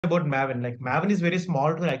about Maven. Like Maven is very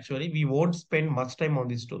small tool actually. We won't spend much time on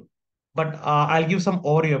this tool, but I'll give some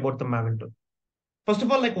overview about the Maven tool. First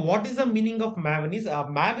of all, like what is the meaning of Maven is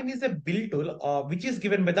Maven is a build tool which is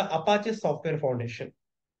given by the Apache Software Foundation.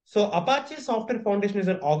 So Apache Software Foundation is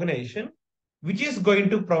an organization which is going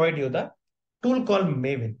to provide you the tool called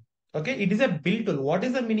Maven. Okay, it is a build tool. What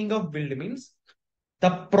is the meaning of build means? The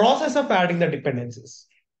process of adding the dependencies.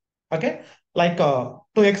 Okay, like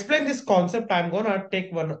to explain this concept, I'm gonna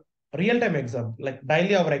take one real-time example, like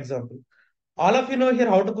daily our example. All of you know here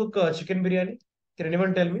how to cook chicken biryani. Can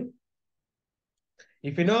anyone tell me?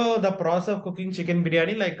 If you know the process of cooking chicken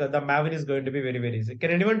biryani, like the Maven is going to be very, very easy.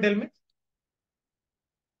 Can anyone tell me?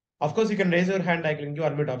 Of course, you can raise your hand. I can give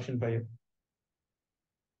unmute option for you.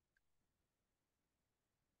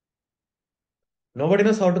 Nobody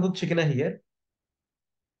knows how to cook chicken here.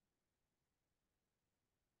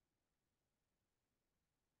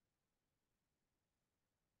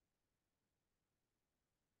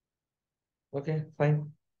 Okay,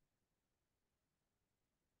 fine.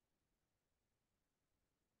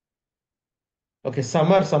 Okay,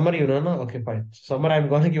 summer, you know, no? Okay, fine. Summer, I'm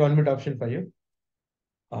going to give unmute option for you.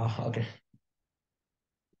 Okay.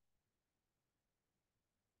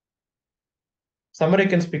 Summer, you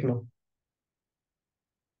can speak now.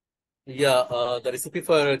 Yeah, the recipe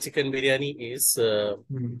for chicken biryani is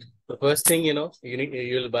Hmm. the first thing,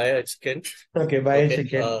 you'll buy a chicken. Okay, buy Okay,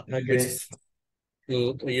 chicken. which Okay. is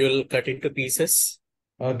you'll cut into pieces.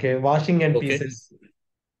 Okay, washing and Okay, pieces.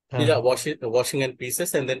 yeah, Uh, washing and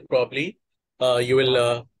pieces, and then probably you will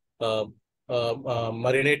uh,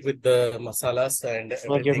 marinate with the masalas and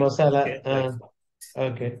okay, everything. masala. Okay, like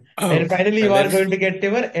Okay. And and finally, you are then going to get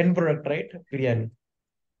your end product, right? Biryani.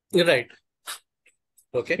 you're right.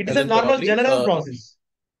 Okay, It is and a then normal probably general process.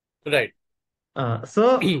 right.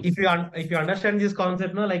 So if you understand this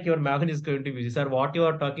concept now, like your Maven is going to be, sir, what you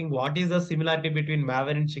are talking, what is the similarity between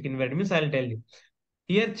Maven and chicken biryani means I'll tell you.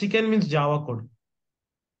 Here, chicken means Java code.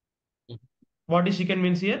 What is chicken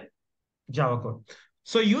means here? Java code.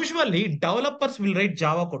 So usually developers will write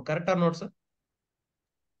Java code, correct or not, sir?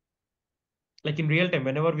 Like in real time,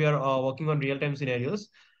 whenever we are working on real time scenarios,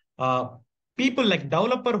 uh, people like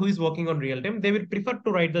developer who is working on real time, they will prefer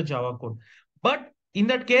to write the Java code. But in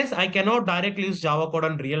that case, I cannot directly use Java code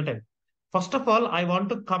on real time. First of all, I want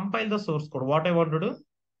to compile the source code. What I want to do?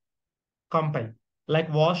 Compile,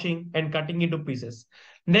 like washing and cutting into pieces.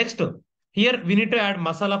 Next, here we need to add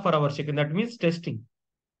masala for our chicken. That means testing.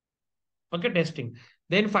 Okay, testing.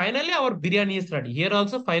 Then finally, our biryani is ready. Here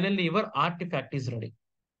also, finally, your artifact is ready.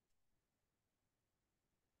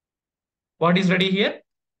 What is ready here?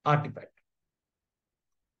 Artifact.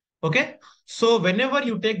 Okay. So whenever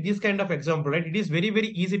you take this kind of example, right, it is very, very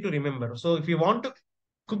easy to remember. So if you want to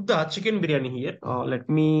cook the chicken biryani here, let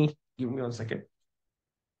me give me 1 second.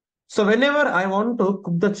 So whenever I want to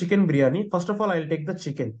cook the chicken biryani, first of all, I'll take the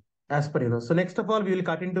chicken as per you know. So next of all, we will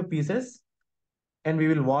cut into pieces and we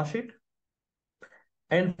will wash it.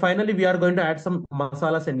 And finally, we are going to add some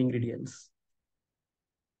masalas and ingredients.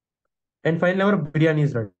 And finally, our biryani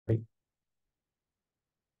is ready.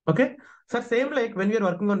 Okay. So same like when we are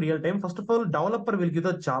working on real time, first of all, developer will give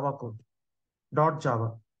the Java code, dot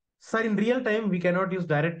Java. So in real time, we cannot use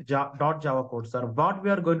direct dot Java code, sir. What we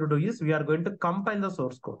are going to do is we are going to compile the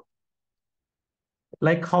source code,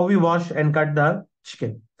 like how we wash and cut the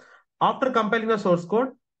chicken. After compiling the source code,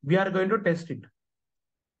 we are going to test it,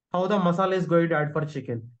 how the masala is going to add for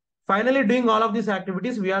chicken. Finally, doing all of these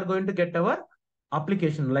activities, we are going to get our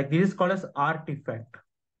application. Like this is called as artifact.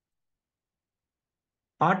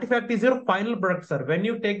 Artifact is your final product, sir. When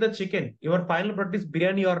you take the chicken, your final product is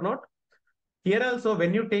biryani or not. Here also,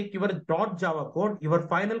 when you take your .java code, your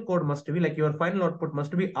final code must be like your final output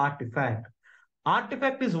must be artifact.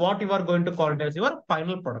 Artifact is what you are going to call it as your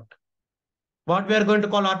final product. What we are going to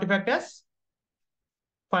call artifact as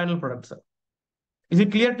final product, sir. Is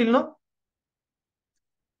it clear till now?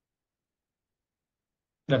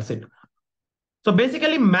 That's it. So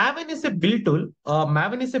basically, Maven is a build tool.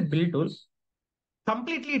 Maven is a build tool.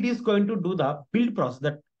 Completely, it is going to do the build process,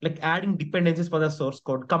 that like adding dependencies for the source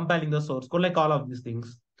code, compiling the source code, like all of these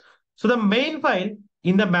things. So the main file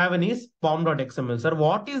in the Maven is pom.xml. Sir,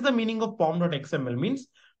 what is the meaning of pom.xml? Means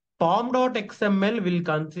pom.xml will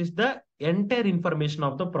consist the entire information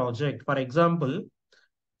of the project. For example,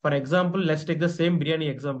 let's take the same biryani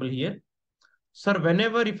example here. Sir,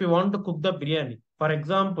 whenever if you want to cook the biryani, for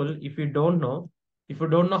example, if you don't know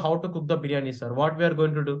how to cook the biryani, sir, what we are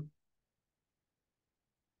going to do?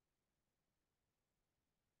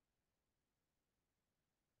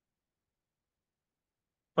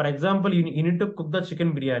 For example, you need to cook the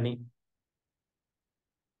chicken biryani.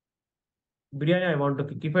 biryani I want to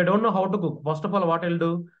cook. If I don't know how to cook, first of all, what I'll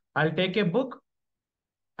do, I'll take a book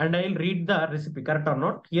and I'll read the recipe, correct or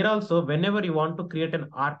not. Here also, whenever you want to create an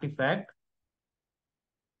artifact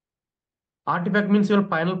means your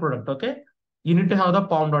final product, okay? You need to have the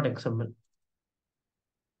pom.xml.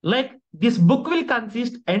 Like this book will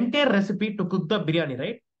consist entire recipe to cook the biryani,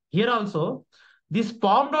 right? Here also, this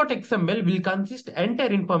pom.xml will consist entire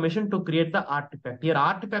information to create the artifact. Here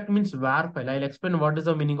artifact means var file. I'll explain what is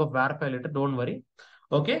the meaning of var file later. Don't worry.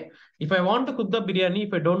 Okay. If I want to cook the biryani,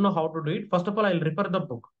 if I don't know how to do it, first of all, I'll refer the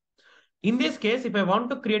book. In this case, if I want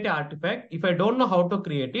to create an artifact, if I don't know how to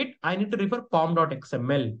create it, I need to refer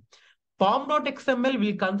pom.xml. Pom.xml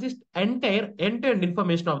will consist entire end-to-end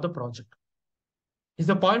information of the project. Is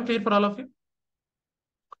the point clear for all of you?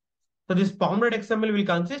 So this pom.xml will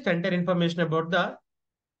consist entire information about the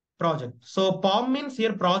project. So POM means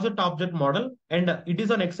here project object model and it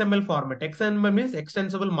is on XML format. XML means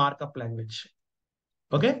extensible markup language.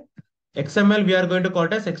 Okay. XML we are going to call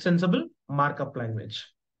it as extensible markup language.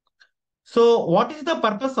 So what is the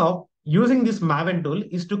purpose of using this Maven tool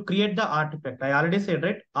is to create the artifact. I already said,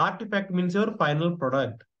 right? Artifact means your final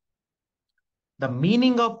product. The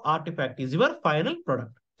meaning of artifact is your final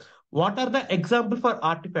product. What are the example for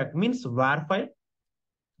artifact means var file,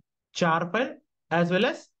 char file, as well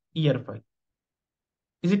as year file.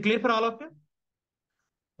 Is it clear for all of you?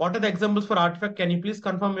 What are the examples for artifact? Can you please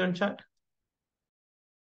confirm me on chat?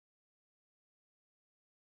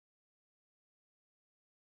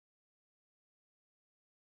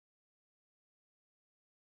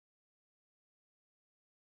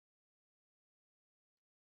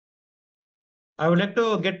 I would like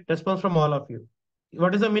to get response from all of you.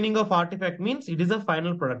 What is the meaning of artifact means? It is a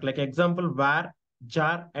final product. Like example, var,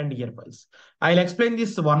 jar, and year files. I'll explain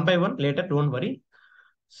this one by one later. Don't worry.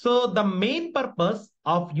 So the main purpose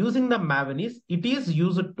of using the Maven is it is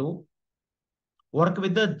used to work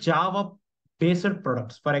with the Java based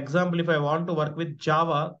products. For example, if I want to work with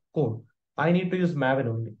Java code, I need to use Maven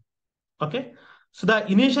only. Okay. So the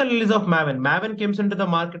initial release of Maven came into the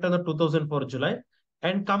market on the 2004 July,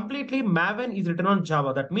 and completely Maven is written on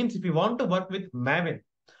Java. That means if you want to work with Maven,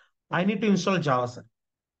 I need to install Java, sir.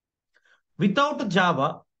 Without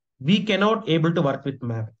Java, we cannot able to work with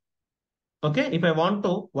Maven. Okay, if I want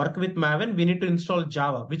to work with Maven, we need to install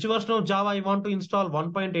Java. Which version of Java I want to install?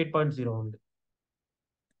 1.8.0 only.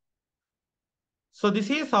 So this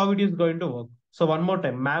is how it is going to work. So one more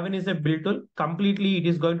time, Maven is a build tool. Completely, it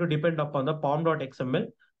is going to depend upon the pom.xml.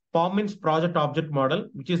 POM means project object model,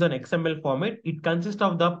 which is an XML format. It consists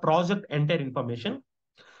of the project entire information.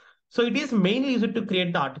 So it is mainly used to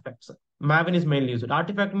create the artifacts. Maven is mainly used.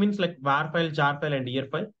 Artifact means like var file, jar file, and year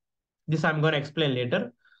file. This I'm going to explain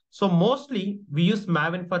later. So mostly we use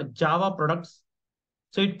Maven for Java products.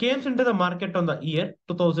 So it came into the market on the year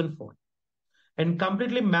 2004. And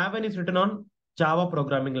completely Maven is written on Java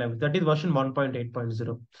programming language. That is version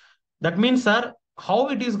 1.8.0. That means, sir, how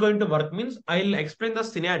it is going to work means I'll explain the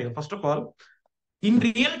scenario. First of all, in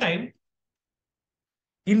real time,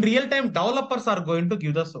 developers are going to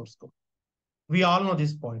give the source code. We all know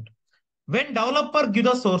this point. When developer give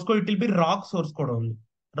the source code, it will be raw source code only.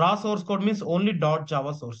 Raw source code means only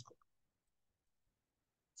 .java source code.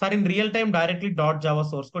 Sir, in real time, directly .java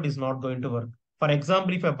source code is not going to work. For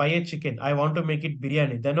example, if I buy a chicken, I want to make it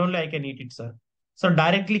biryani, then only I can eat it, sir. So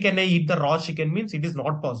directly can I eat the raw chicken means it is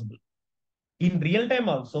not possible. In real time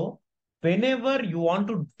also, whenever you want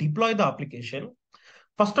to deploy the application,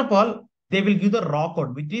 first of all, they will give the raw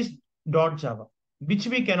code, which is .java, which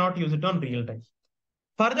we cannot use it on real time.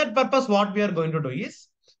 For that purpose, what we are going to do is,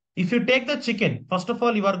 if you take the chicken, first of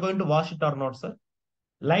all, you are going to wash it or not, sir.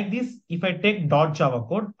 Like this, if I take .java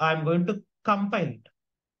code, I'm going to compile it.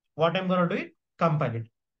 What I'm going to do it? Compile it.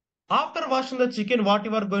 After washing the chicken, what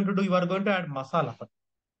you are going to do? You are going to add masala.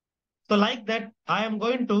 So like that, I am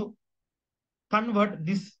going to convert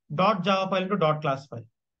this .java file into .class file.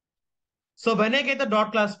 So when I get the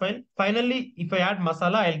 .class file, finally, if I add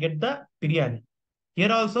masala, I'll get the biryani.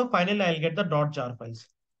 Here also, finally, I'll get the .jar files.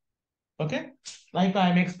 Okay. Like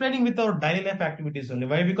I'm explaining with our daily life activities only.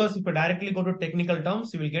 Why? Because if you directly go to technical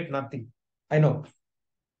terms, you will get nothing. I know.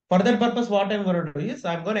 For that purpose, what I'm going to do is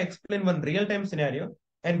I'm going to explain one real-time scenario,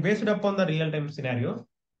 and based upon the real-time scenario,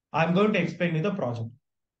 I'm going to explain you the project.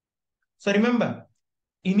 So remember,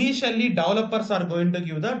 initially developers are going to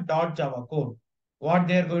give the .java code. What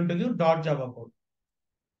they are going to give? .java code.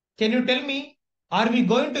 Can you tell me, are we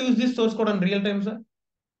going to use this source code on real time, sir?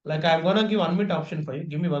 Like I'm going to give unmute option for you.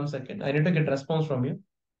 Give me 1 second. I need to get response from you.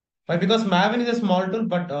 Why? Because Maven is a small tool,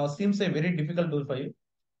 but seems a very difficult tool for you.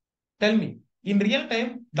 Tell me, in real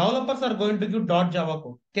time, developers are going to give .java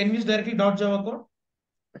code. Can you use directly .java code?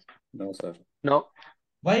 No, sir. No.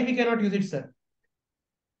 Why we cannot use it, sir?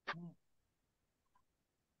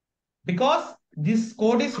 Because this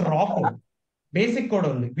code is raw code, basic code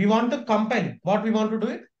only. We want to compile. What we want to do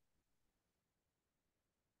it?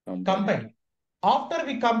 Compile. After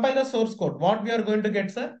we compile the source code, what we are going to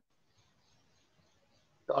get, sir?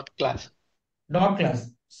 Dot class. Dot class.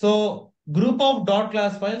 So group of dot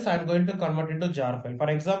class files, I'm going to convert into jar file. For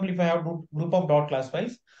example, if I have group of dot class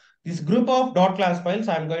files, this group of dot class files,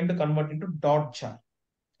 I'm going to convert into dot jar.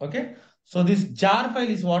 Okay. So this jar file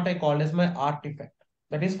is what I call as my artifact.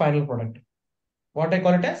 That is final product. What I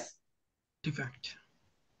call it as?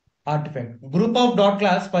 Artifact. Group of dot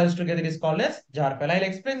class files together is called as jar file. I'll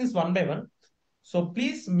explain this one by one. So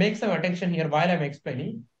please make some attention here while I'm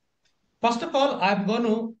explaining. First of all, I'm going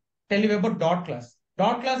to tell you about dot class.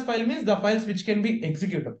 Dot class file means the files which can be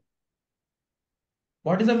executable.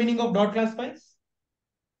 What is the meaning of dot class files?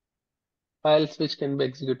 Files which can be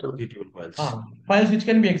executable. Files. Files which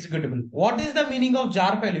can be executable. What is the meaning of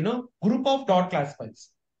jar file? Group of dot class files.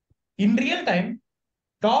 In real time,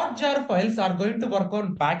 dot jar files are going to work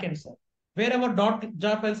on backend side. Wherever dot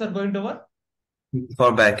jar files are going to work?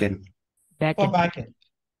 For backend. For backend.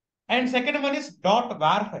 And second one is dot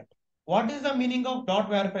var file. What is the meaning of dot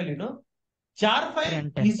var file? Jar file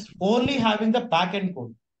is only having the backend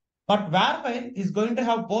code. But var file is going to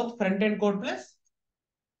have both front-end code plus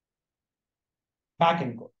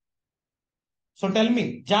backend code. So tell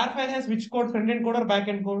me, jar file has which code, front-end code or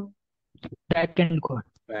backend code? Backend code.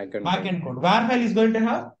 Backend code. Var file is going to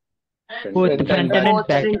have? Both front-end and Both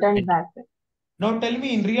front and backend. back. Now tell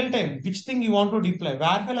me in real time, which thing you want to deploy?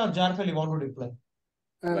 Var file or jar file you want to deploy?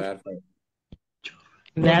 Var file.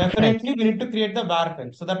 So Var file. definitely we need to create the var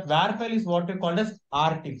file. So that var file is what we call as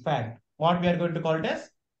artifact. What we are going to call it as?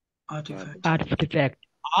 Artifact.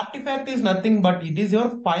 Artifact is nothing but it is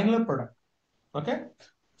your final product. Okay.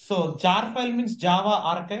 So jar file means Java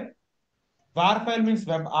archive. Var file means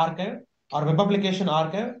web archive or web application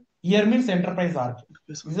archive. Here means enterprise archive.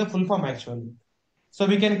 This is a full form actually. So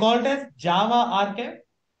we can call it as Java archive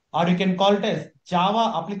or you can call it as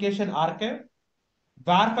Java application archive.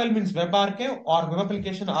 Var file means web archive or web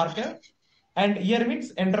application archive. And here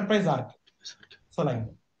means enterprise archive. So like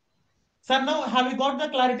that. Sir, now have you got the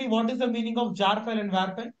clarity? What is the meaning of jar file and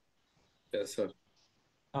var file? Yes, sir.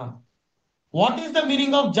 What is the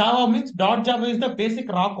meaning of Java means dot Java is the basic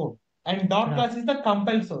raw code and dot class is the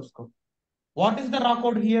compiled source code. What is the raw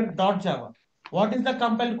code here? Dot Java. What is the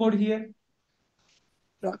compiled code here?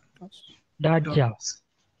 Dot Java.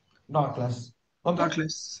 Dot class. Okay.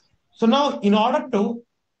 So now in order to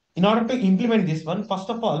implement this one, first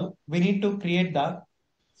of all, we need to create the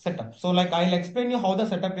setup. So like I'll explain you how the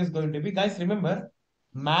setup is going to be. Guys, remember,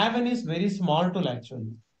 Maven is very small tool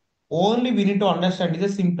actually. Only we need to understand is the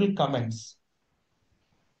simple commands.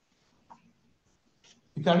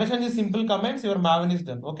 If you understand these simple comments, your Maven is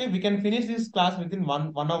done. Okay, we can finish this class within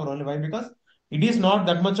one hour only. Why? Because it is not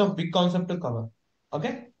that much of big concept to cover.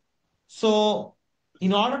 Okay. So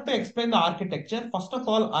in order to explain the architecture, first of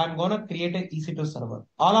all, I'm gonna create an EC2 server.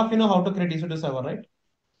 All of you know how to create EC2 server, right?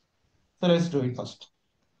 So let's do it first.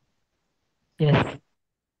 Yes.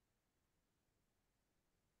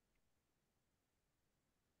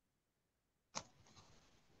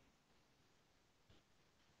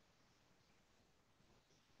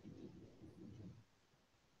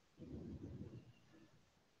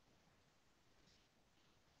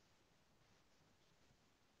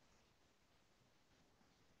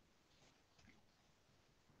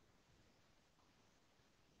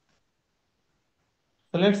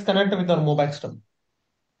 So let's connect with our mobile system.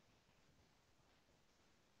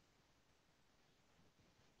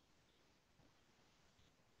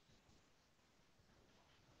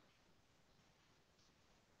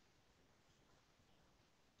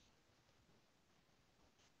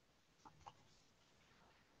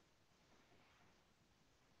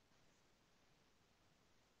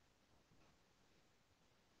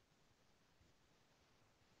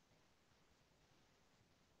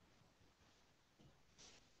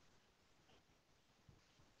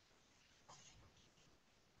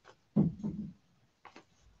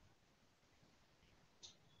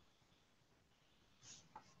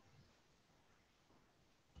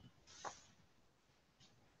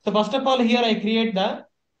 So first of all, here I create the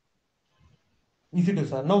EC2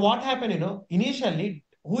 server. Now what happened, initially,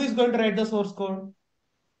 who is going to write the source code?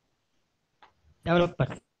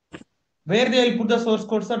 Developers. Where they will put the source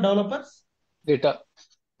code, sir? Developers? GitHub.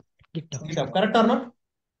 GitHub, correct or not?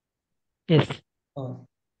 Yes.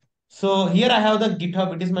 So here I have the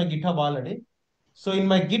GitHub. It is my GitHub already. So in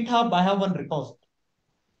my GitHub, I have one repository.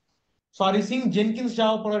 So are you seeing Jenkins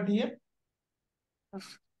Java product here?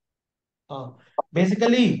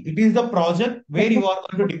 Basically, it is the project where you are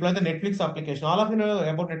going to deploy the Netflix application. All of you know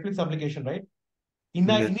about Netflix application, right? In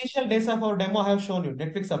the Yes. initial days of our demo, I have shown you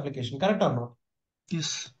Netflix application, correct or not?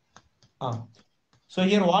 Yes. So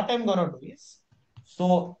here what I'm gonna do is,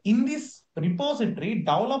 so in this repository,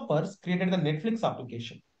 developers created the Netflix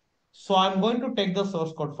application. So I'm going to take the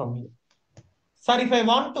source code from here. Sir, if I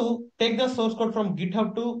want to take the source code from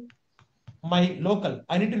GitHub to my local,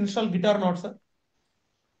 I need to install Git or not, sir?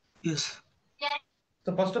 Yes.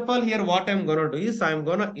 So first of all, here what I'm gonna do is I'm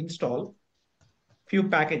gonna install few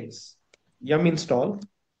packages. Yum install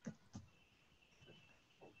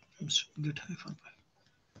Git -.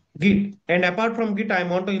 Git. And apart from Git, I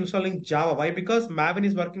want to installing Java. Why? Because Maven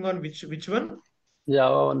is working on which one?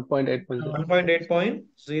 Java 1.8.0.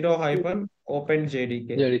 1.8.0 hyphen open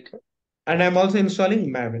JDK. JDK. And I'm also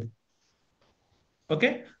installing Maven.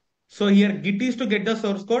 Okay. So here Git is to get the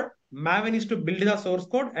source code, Maven is to build the source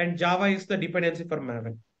code, and Java is the dependency for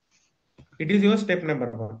Maven. It is your step number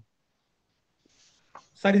 1.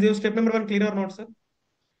 Sir, is your step number 1 clear or not, sir?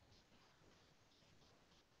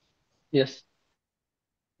 Yes.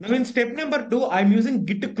 Now in step number 2, I'm using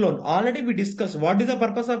git clone. Already we discussed. What is the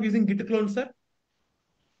purpose of using git clone, sir?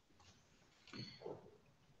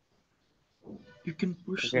 You can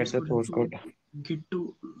push Get the source code. Git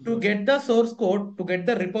to get the source code, to get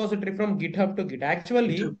the repository from GitHub to Git.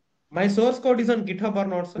 Actually, GitHub. my source code is on GitHub or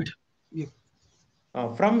not, sir? Yeah.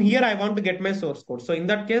 From here, I want to get my source code. So in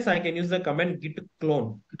that case, I can use the command git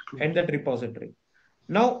clone and that repository.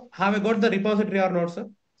 Now, have I got the repository or not, sir?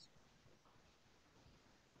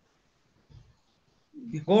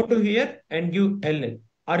 Yeah. Go to here and give LL.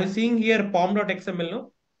 Are you seeing here pom.xml,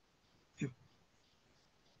 no? Yeah.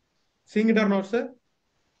 Seeing it or not, sir?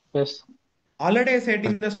 Yes. Already I said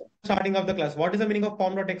in the starting of the class, what is the meaning of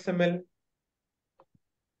pom.xml?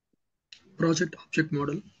 Project object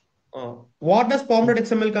model. What does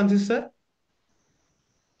pom.xml consist, sir?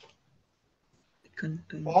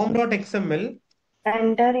 Pom.xml.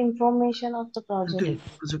 Enter information of the project.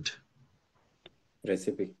 Project.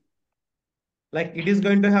 Recipe. Like it is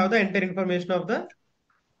going to have the entire information of the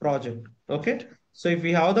project. Okay. So if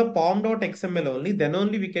we have the pom.xml only, then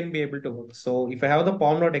only we can be able to work. So if I have the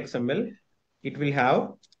pom.xml, it will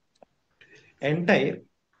have entire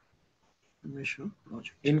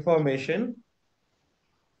information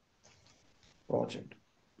project.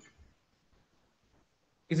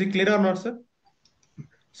 Is it clear or not, sir?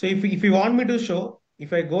 So if you want me to show,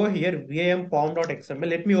 if I go here, vam pom.xml,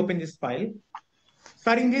 let me open this file.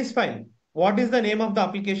 Sir, in this file, what is the name of the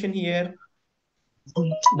application here?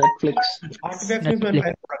 Netflix. Artifacts means my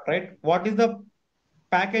product, right? What is the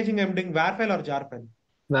packaging I'm doing? WAR file or jar file?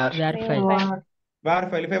 Where? WAR file. WAR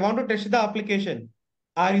file. If I want to test the application,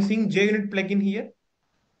 are you seeing JUnit plugin here?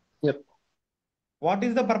 Yep. What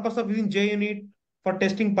is the purpose of using JUnit for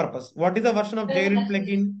testing purpose? What is the version of JUnit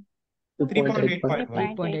plugin?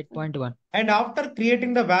 3.8.1. 3.8.1. And after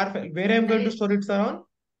creating the WAR file, where I'm going to store it, sir, on?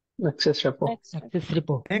 Access repo. Access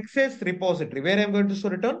repo. Nexus repository. Where I'm going to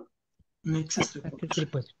store it on? Nexus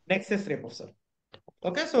repo. Nexus repo, sir.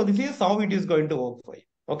 Okay, so this is how it is going to work for you.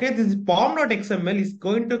 Okay, this pom.xml is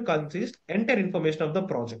going to consist entire information of the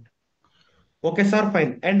project. Okay, sir,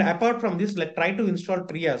 fine. And apart from this, let's try to install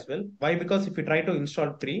tree as well. Why? Because if you try to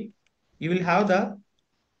install tree, you will have the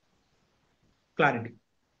clarity.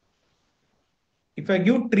 If I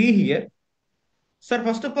give tree here, sir,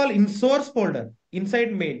 first of all, in source folder,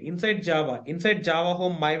 inside main, inside Java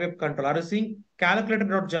home, my web control, are you seeing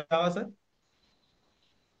calculator.java, sir?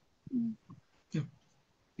 This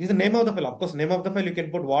is the name of the file. Of course, name of the file, you can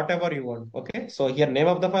put whatever you want. Okay. So here, name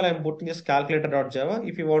of the file, I'm putting just calculator.java.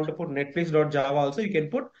 If you want to put netflix.java also, you can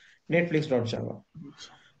put netflix.java.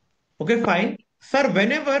 Okay, fine. Sir,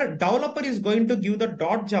 whenever developer is going to give the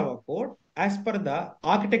 .java code, as per the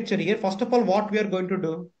architecture here, first of all, what we are going to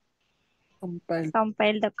do?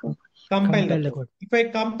 Compile the code. Compile the code. If I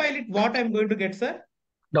compile it, what I'm going to get, sir?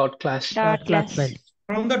 Dot class. Dot class.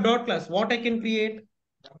 From the dot class, what I can create?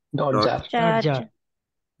 Dot jar. Jar.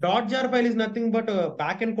 Dot jar file is nothing but a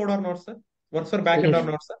backend code or not, sir? Works for backend or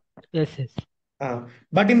not, sir? Yes.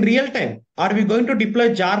 But in real time, are we going to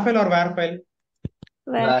deploy jar file or var file?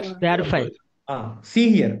 WAR file. See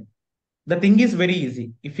here, the thing is very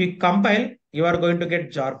easy. If you compile, you are going to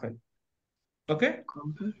get jar file. Okay.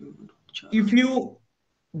 If you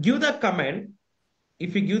give the command,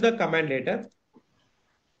 later,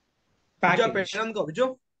 package.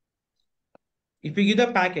 If you give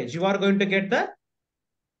the package, you are going to get the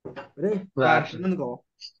Var.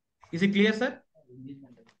 Is it clear, sir?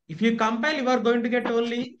 If you compile, you are going to get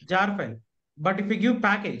only jar file. But if you give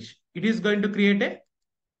package, it is going to create a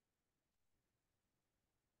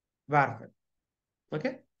var file.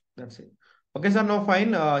 Okay, that's it. Okay, sir. Now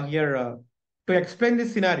fine. Here to explain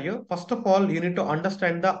this scenario, first of all, you need to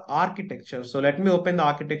understand the architecture. So let me open the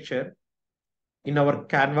architecture in our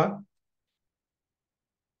Canva.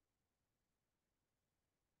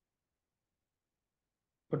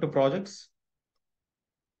 Go to projects.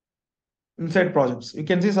 Inside projects, you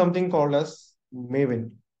can see something called as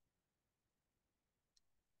Maven.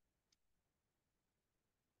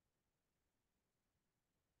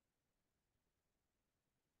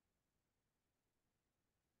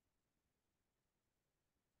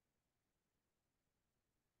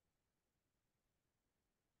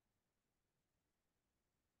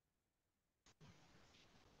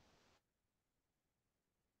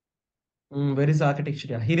 Where is the architecture?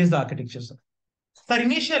 Yeah, here is the architecture, sir. Sir,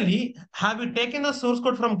 initially, have you taken the source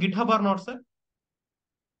code from GitHub or not, sir?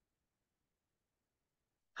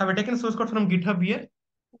 Have you taken source code from GitHub here?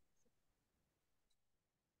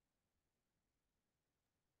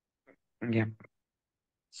 Yeah.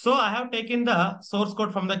 So I have taken the source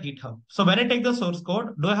code from the GitHub. So when I take the source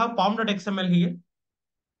code, do I have pom.xml here?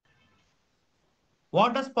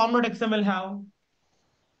 What does pom.xml have?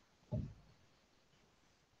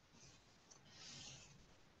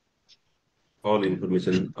 All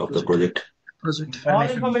information of the project. Project. All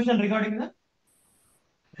information regarding the.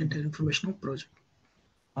 Entire information of project.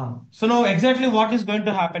 So now exactly what is going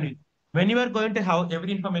to happen is when you are going to have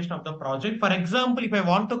every information of the project. For example, if I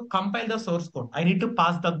want to compile the source code, I need to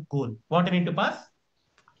pass the goal. What I need to pass?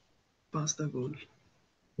 Pass the goal.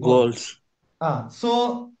 Goals.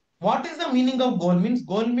 So what is the meaning of goal?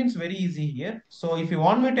 Goal means very easy here. So if you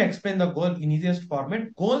want me to explain the goal in easiest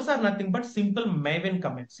format, goals are nothing but simple Maven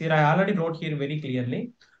commands. Here I already wrote here very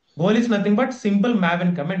clearly. Goal is nothing but simple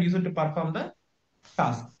Maven command used to perform the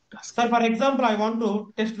task. So for example, I want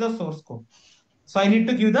to test the source code. So I need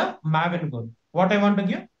to give the Maven goal. What I want to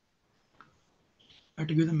give? I have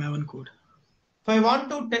to give the Maven code. So I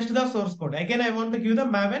want to test the source code. Again, I want to give the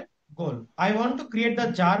Maven goal. I want to create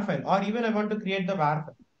the jar file or even I want to create the var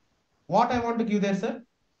file. What I want to give there, sir?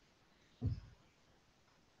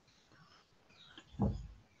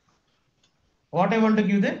 What I want to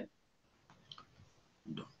give there?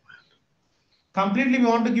 Completely we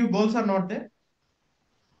want to give goals are not there?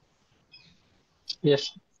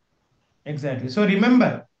 Yes. Exactly. So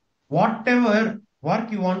remember, whatever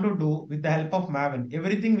work you want to do with the help of Maven,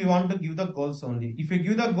 everything we want to give the goals only. If you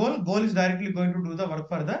give the goal is directly going to do the work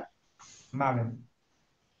for the Maven.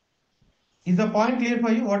 Is the point clear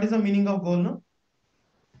for you? What is the meaning of goal now?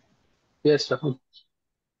 Yes, Rahul.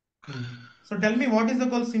 So tell me what is the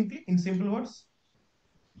goal simply in simple words?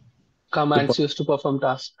 Commands used to perform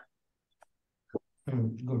tasks.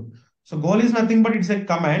 Good. So goal is nothing but it's a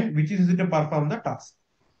command which is used to perform the task.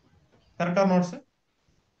 Correct or not, sir?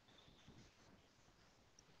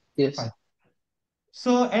 Yes. Fine.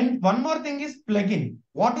 So, and one more thing is plugin.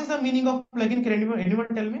 What is the meaning of plugin? Can anyone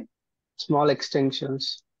tell me? Small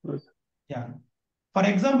extensions. Yeah. For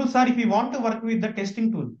example, sir, if you want to work with the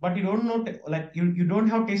testing tool, but you don't know, like you don't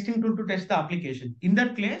have testing tool to test the application. In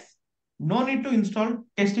that case, no need to install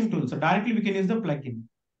testing tool. So directly we can use the plugin.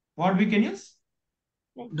 What we can use?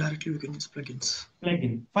 Directly we can use plugins.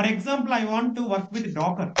 Plugin. For example, I want to work with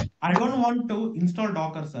Docker. I don't want to install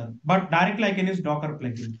Docker, sir, but directly I can use Docker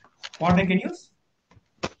plugin. What I can use?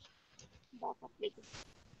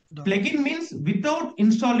 Plugin means without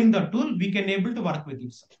installing the tool, we can able to work with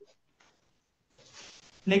it, sir.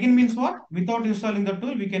 Plugin means what? Without installing the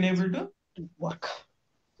tool, we can able to work.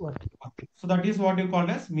 So that is what you call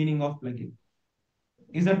as meaning of plugin.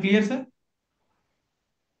 Is that clear, sir?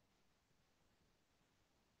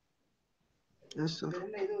 Yes, sir.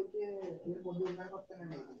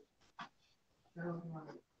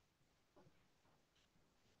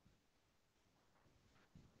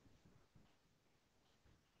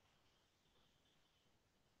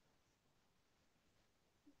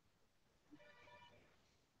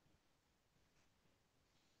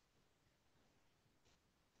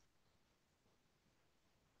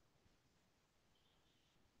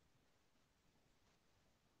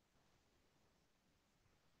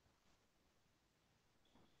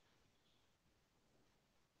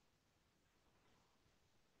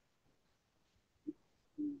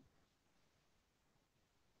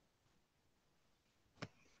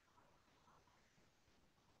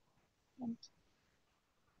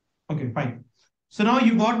 Okay, fine. So now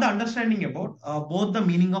you got the understanding about both the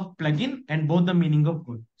meaning of plugin and both the meaning of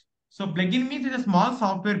goal. So plugin means it's a small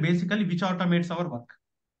software basically which automates our work.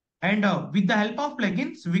 And with the help of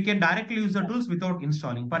plugins, we can directly use the tools without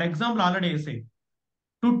installing. For example, already I said,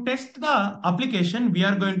 to test the application, we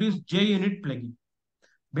are going to use JUnit plugin.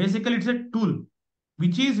 Basically, it's a tool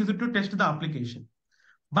which is used to test the application.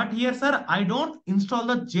 But here, sir, I don't install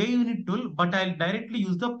the JUnit tool, but I'll directly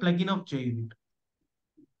use the plugin of JUnit.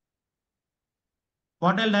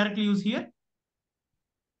 What I'll directly use here?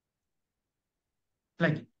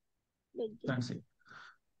 Plugin. That's it.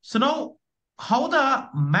 So now, how the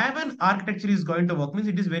Maven architecture is going to work means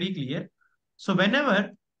it is very clear. So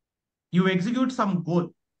whenever you execute some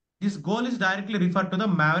goal, this goal is directly referred to the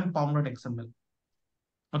Maven pom.xml.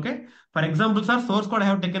 Okay. For example, sir, source code I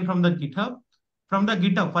have taken from the GitHub. From the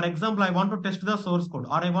GitHub, for example, I want to test the source code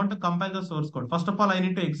or I want to compile the source code. First of all, I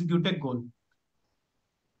need to execute a goal.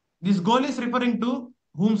 This goal is referring to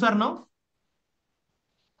whom, sir, now?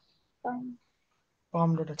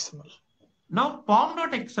 Pom.xml. Now,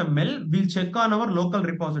 pom.xml will check on our local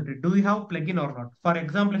repository. Do we have plugin or not? For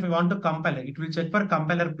example, if we want to compile it will check for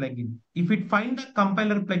compiler plugin. If it finds the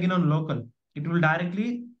compiler plugin on local, it will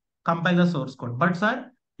directly compile the source code. But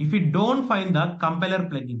sir, if we don't find the compiler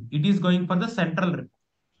plugin, it is going for the central repo.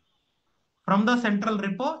 From the central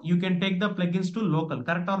repo, you can take the plugins to local.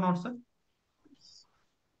 Correct or not, sir?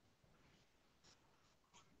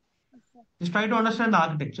 Just try to understand the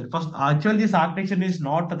architecture. First, actually, this architecture is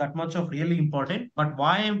not that much of really important, but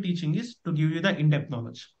why I am teaching is to give you the in-depth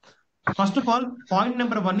knowledge. First of all, point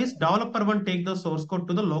number one is developer one take the source code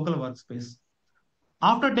to the local workspace.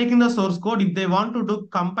 After taking the source code, if they want to do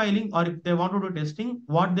compiling or if they want to do testing,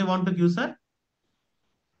 what they want to give, sir?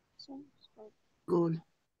 Goal.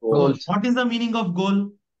 What is the meaning of goal?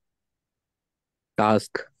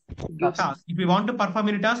 Task. Task. If we want to perform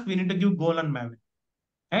any task, we need to give goal and Maven.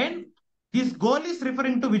 And this goal is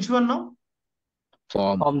referring to which one now?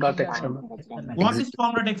 Pom.xml. What is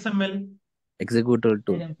pom.xml? Executable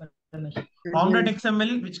tool.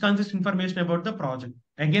 Pom.xml, which consists information about the project.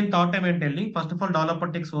 Again, third time I'm telling, first of all, developer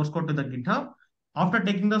takes source code to the GitHub. After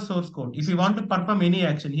taking the source code, if you want to perform any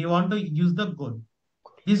action, he want to use the goal.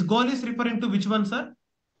 This goal is referring to which one, sir?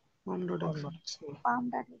 Pom.xml.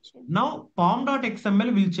 Now,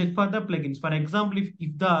 pom.xml will check for the plugins. For example,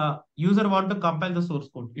 if the user want to compile the source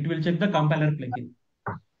code, it will check the compiler plugin.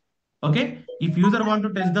 Okay. If user want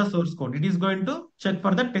to test the source code, it is going to check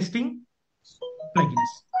for the testing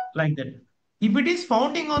plugins like that. If it is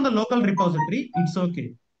founding on the local repository, it's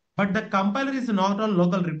okay. But the compiler is not on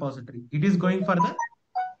local repository. It is going for the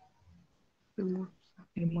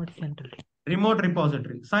Remote central. remote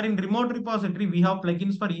repository. Sir, in remote repository, we have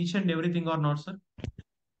plugins for each and everything or not, sir?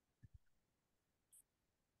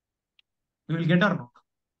 We will get or not?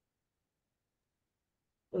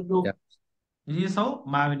 Yeah. This is how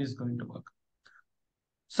Maven is going to work.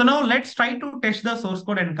 So now let's try to test the source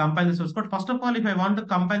code and compile the source code. First of all, if I want to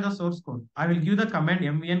compile the source code, I will give the command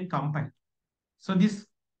mvn compile. So this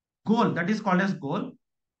goal, that is called as goal.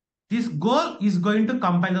 This goal is going to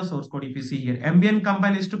compile the source code. If you see here, mvn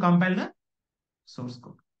compile is to compile the source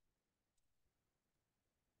code.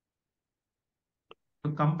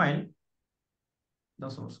 To compile the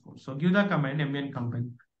source code. So give the command mvn compile.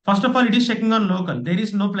 First of all, it is checking on local. There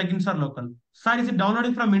is no plugins for local. Sir, is it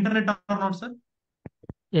downloading from internet or not, sir?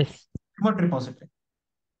 Yes. Remote repository.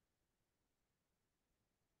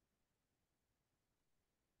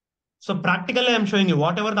 So practically, I'm showing you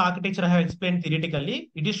whatever the architecture I have explained theoretically,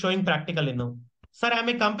 it is showing practically now. Sir, am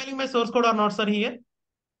I compiling my source code or not, sir, here?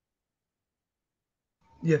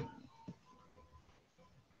 Yeah.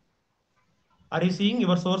 Are you seeing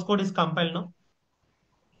your source code is compiled now?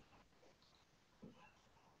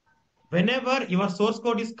 Whenever your source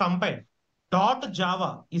code is compiled,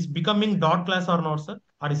 .java is becoming .class or not, sir?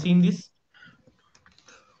 Are you seeing this?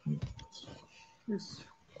 Yes.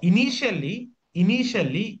 Initially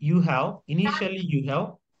you have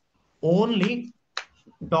only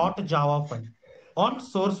 .java file on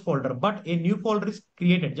source folder, but a new folder is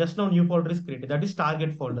created. Just now new folder is created. That is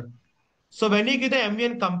target folder. So when you give the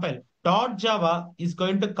mvn compile, .java is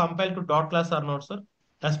going to compile to .class or not, sir?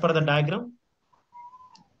 As per the diagram.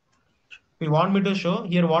 If you want me to show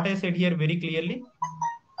here what I said here very clearly,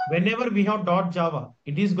 whenever we have .java,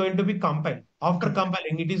 it is going to be compiled. After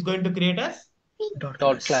compiling, it is going to create as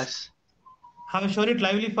 .class. Have I shown it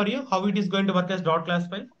lively for you how it is going to work as .class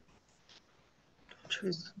file?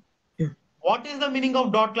 Yeah. What is the meaning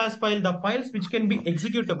of .class file? The files which can be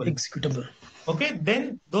executable. Executable. Okay,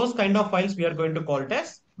 then those kind of files we are going to call it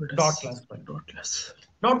as .class file. .class.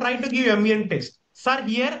 Now try to give mvn test. Sir,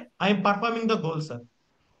 here I am performing the goal, sir.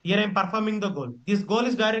 Here I am performing the goal. This goal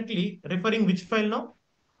is directly referring which file now?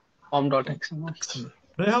 Pom.xml.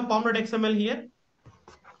 Do you have pom.xml here?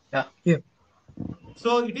 Yeah.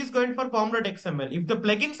 So it is going for pom.xml. If the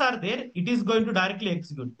plugins are there, it is going to directly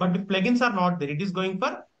execute. But if plugins are not there, it is going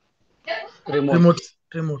for Remote.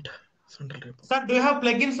 Central repo. Sir, do you have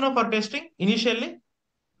plugins now for testing initially?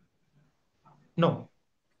 No.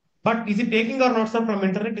 But is it taking or not, sir, from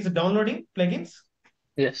internet? Is it downloading plugins?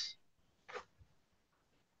 Yes.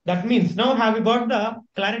 That means now have you got the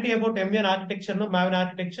clarity about MVN architecture, no Maven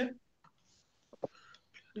architecture?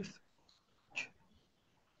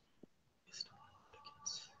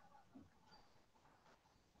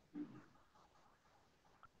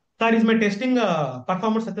 Sir, is my testing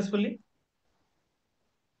performed successfully?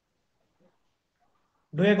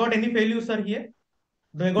 Do I got any failures, sir, here?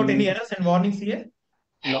 Do I got any errors and warnings here?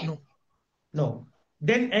 No. No.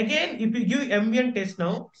 Then again, if you give MVN test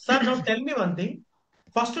now, sir, now tell me one thing.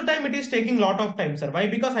 First time it is taking lot of time, sir. Why?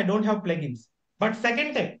 Because I don't have plugins. But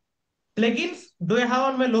second time, plugins, do I have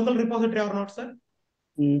on my local repository or not, sir?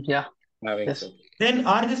 Yeah. Having Yes. so. Then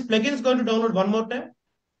are these plugins going to download one more time?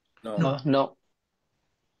 No. No.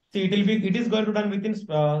 See, it is going to done within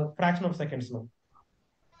fraction of seconds now.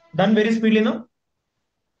 Done very speedily now.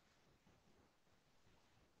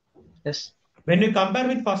 Yes. When you compare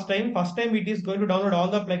with first time it is going to download all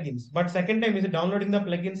the plugins. But second time, is it downloading the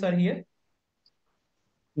plugins are here?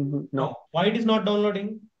 No. Why it is not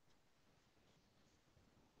downloading?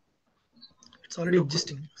 It's already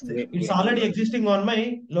existing. It's already existing on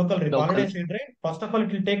my local repo. Local. Already I said, right? First of all,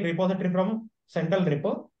 it will take repository from central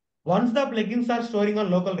repo. Once the plugins are storing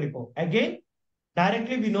on local repo, again,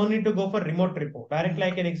 directly we no need to go for remote repo. Directly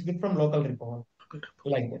I can execute from local repo.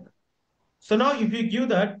 Like that. So now if you give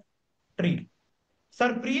that tree,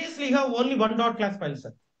 sir, previously you have only one dot class file,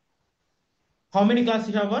 sir. How many classes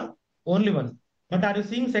you have one? Only one. But are you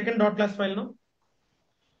seeing second dot class file now?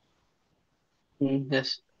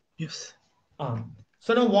 Yes. Yes.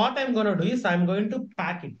 So now what I'm going to do is I'm going to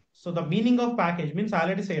pack it. So the meaning of package means I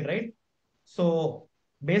already said, right? So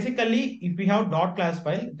basically, if we have dot class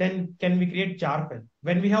file, then can we create jar file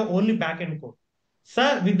when we have only backend code?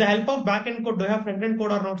 Sir, with the help of backend code, do you have front-end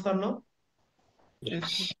code or not, sir? No.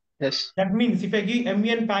 Yes. Yes. That means if I give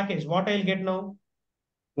MVN package, what I'll get now?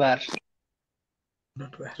 Where?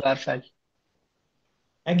 Not where. Where file?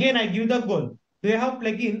 Again, I give the goal. Do you have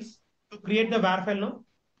plugins to create the var file now?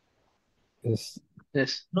 Yes.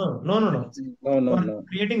 Yes. No. For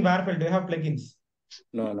creating var file, do you have plugins?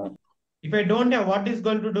 No. If I don't have, what is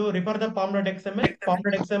going to do? Refer the pom.xml.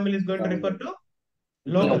 Pom.xml is going to refer to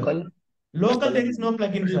local. Local, there is no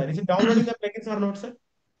plugin, sir. Is it downloading the plugins or not, sir?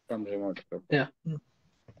 From remote. Yeah.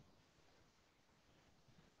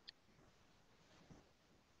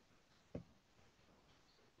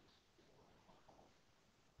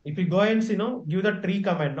 If you go and see, give the tree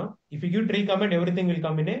command now. If you give tree command, everything will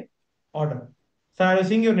come in a order. So are you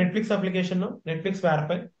seeing your Netflix application now? Netflix var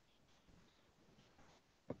file.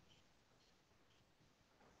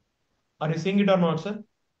 Are you seeing it or not, sir?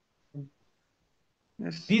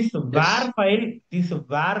 Yes. This var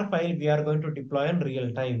file we are going to deploy in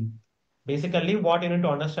real time. Basically, what you need to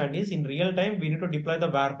understand is in real time, we need to deploy the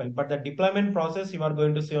var file. But the deployment process you are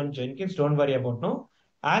going to see on Jenkins, don't worry about now.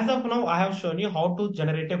 As of now, I have shown you how to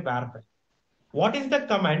generate a var file. What is the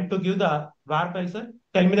command to give the var file, sir?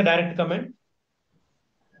 Tell me the direct command.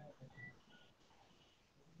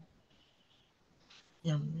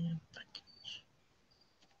 MVN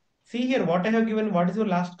See here, what I have given. What is your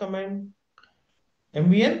last command?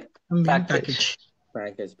 MVN? package.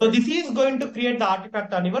 So this is going to create the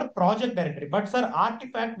artifact on your project directory. But sir,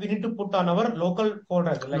 artifact we need to put on our local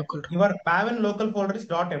folder. Like your Maven local folder is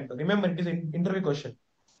 .m2. Remember, it is an interview question.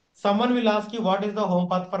 Someone will ask you what is the home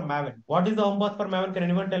path for Maven. What is the home path for Maven? Can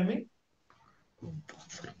anyone tell me?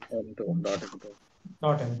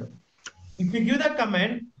 .m2. If you give the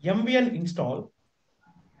command mvn install,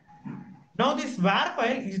 now this var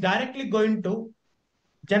file is directly going to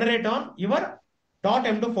generate on your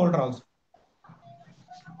 .m2 folder also.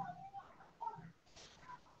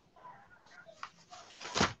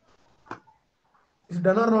 Is it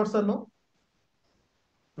done or not, sir? No.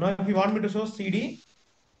 Now, if you want me to show CD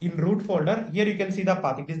in root folder, here you can see the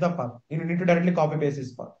path. It is the path. You need to directly copy paste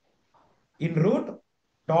this path. In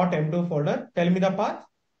root.m2 folder, tell me the path.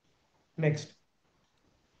 Next.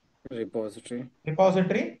 Repository.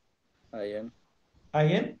 In.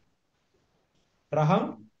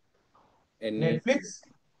 Raham. Netflix.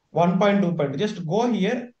 1.2. Just go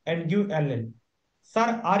here and give LN.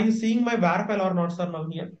 Sir, are you seeing my var file or not, sir, now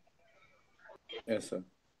here? Yes, sir.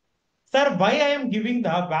 Sir, why I am giving the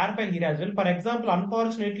var file here as well? For example,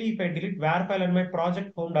 unfortunately, if I delete var file in my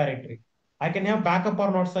project home directory, I can have backup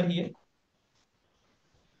or not, sir, here?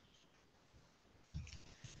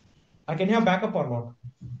 I can have backup or not?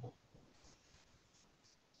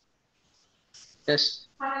 Yes.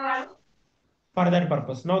 For that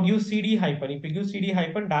purpose. Now give CD hyphen. If you give CD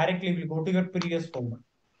hyphen, directly will go to your previous folder.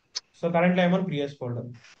 So currently I'm on previous folder.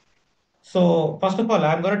 So first of all,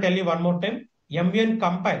 I'm going to tell you one more time. MVN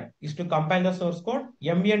compile is to compile the source code.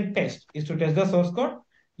 MVN test is to test the source code.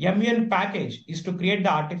 MVN package is to create the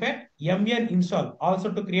artifact. MVN install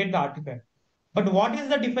also to create the artifact. But what is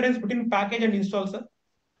the difference between package and install, sir?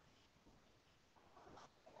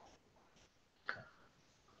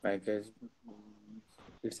 Package.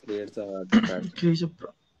 It creates a artifact. Create a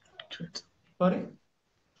Sorry?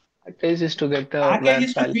 Package is to get the Package WAR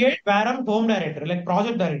is to file. create var home directory, like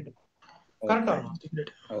project directory. Correct or not?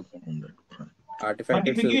 Okay. But Artifact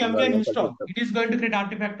if is you give our MVN local install, system. it is going to create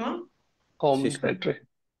artifact on Home System. directory.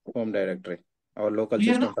 Home directory. Our local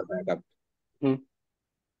Clear, system no? for backup.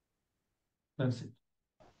 That's it.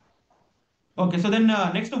 Okay, so then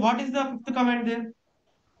next, what is the fifth command there?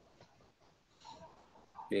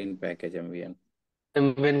 Clean package MVN.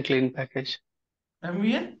 MVN clean package.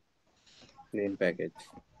 MVN Clean package.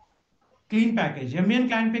 clean package. MVN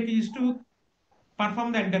clean package is to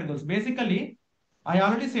perform the entire goals. Basically, I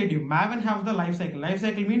already said you, Maven have the life cycle. Life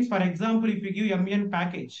cycle means, for example, if you give MVN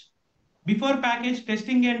package, before package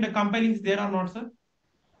testing and compiling is there or not, sir?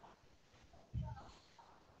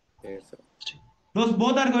 Yes, sir. Those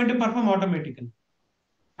both are going to perform automatically.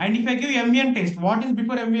 And if I give MVN test, what is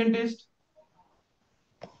before MVN test?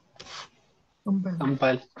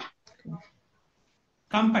 Compile.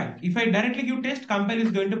 Compile. If I directly give test, compile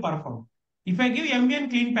is going to perform. If I give MVN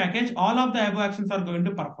clean package, all of the above actions are going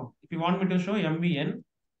to perform. If you want me to show MVN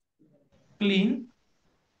clean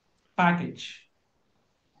package,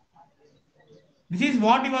 this is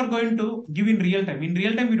what you are going to give in real time. In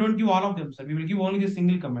real time, we don't give all of them, sir. We will give only the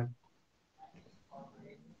single command.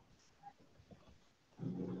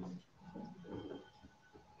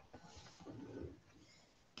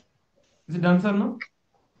 Is it done, sir? No?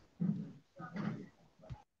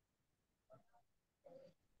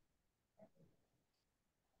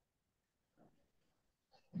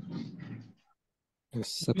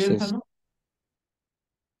 Yes, Clear, sir? success. No?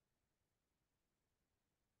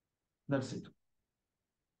 That's it.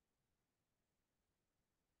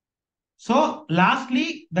 So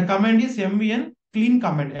lastly, the command is MVN clean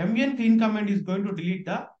command. MVN clean command is going to delete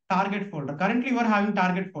the target folder. Currently, you are having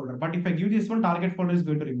target folder, but if I give this one, target folder is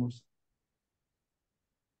going to remove.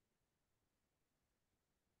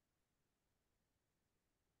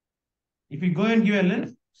 If you go and give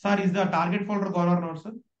LN, sir, is the target folder gone or not,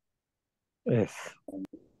 sir? Yes.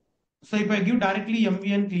 So if I give directly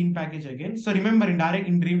MVN clean package again, so remember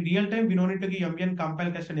in real time, we don't need to give MVN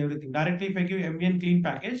compile test and everything. Directly, if I give MVN clean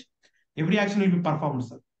package, every action will be performed,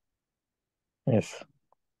 sir. Yes.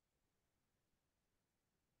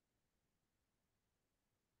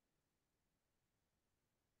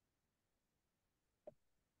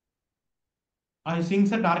 Are you seeing,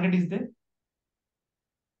 sir, target is there?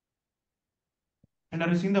 And are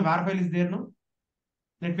you seeing the var file is there now?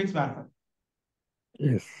 Netflix var file.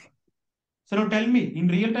 Yes. So now tell me, in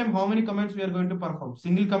real time, how many commands we are going to perform?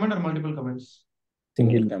 Single command or multiple commands?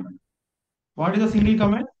 Single. command. What is the single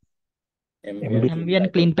command?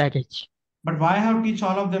 MVN clean package. But why I have teach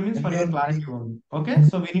all of them is for your clarity only. Okay,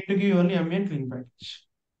 so we need to give only MVN clean package.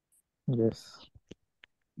 Yes.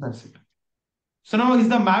 That's it. So now is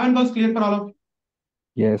the Maven goals clear for all of you?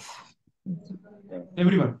 Yes.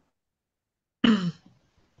 Everyone?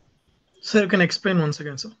 Sir, you can explain once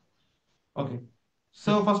again, sir. Okay.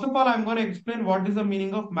 So first of all, I'm going to explain what is the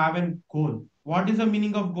meaning of Maven goal. What is the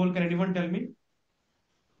meaning of goal? Can anyone tell me?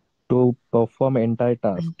 To perform entire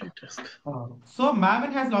task. So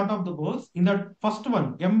Maven has a lot of the goals. In the first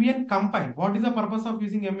one, MVN compile. What is the purpose of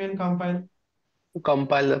using MVN compile? To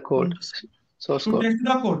compile the code. Source To code. test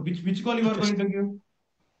the code. Which goal you are going to give?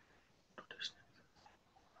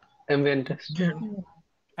 MVN test.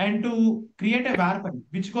 And to create a var file.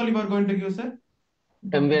 Which goal you are going to give, sir?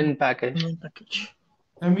 MVN package.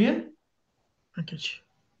 MVN Package.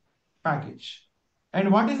 package. And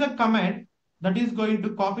what is the command that is going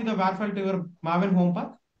to copy the var file to your Maven home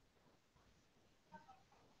path?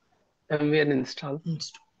 MVN install.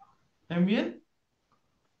 MVN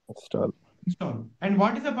Install. install. And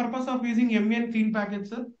what is the purpose of using MVN clean package,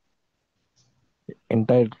 sir?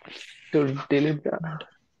 Entire. To delete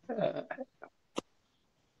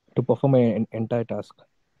To perform an entire task.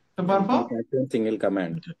 To perform? Single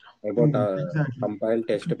command. About Exactly. compile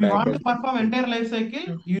test If you want package. to perform entire life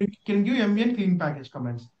cycle, you can give MVN clean package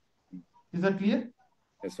commands. Is that clear?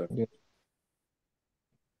 Yes, sir. Yes.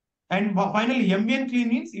 And finally, MVN clean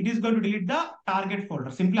means it is going to delete the target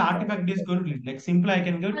folder. Simply artifact is going to delete. Like simply I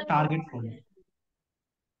can get target folder.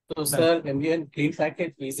 So, sir, MVN clean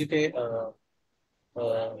package, is it a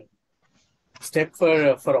step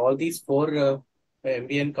for all these four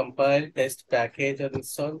MVN compile, test, package, and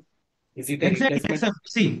install? Is it a Exactly. replacement?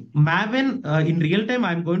 See, Maven, in real time,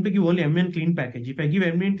 I'm going to give only MVN clean package. If I give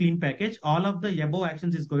MVN clean package, all of the above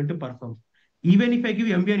actions is going to perform. Even if I give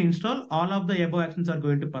MVN install, all of the above actions are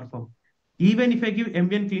going to perform. Even if I give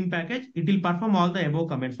MVN clean package, it will perform all the above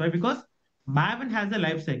commands. Why? Because Maven has a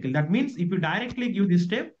life cycle. That means if you directly give this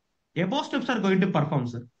step, above steps are going to perform,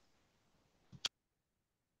 sir.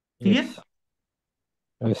 Clear? Yes.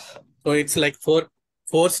 Yes. So it's like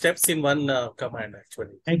four steps in one command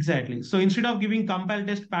actually. Exactly. So instead of giving compile,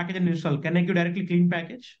 test, package, and install, can I give directly clean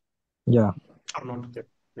package Yeah. or not?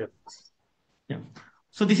 Yep. Yeah.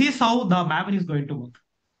 So this is how the Maven is going to work.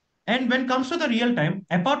 And when it comes to the real time,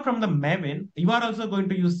 apart from the Maven, you are also going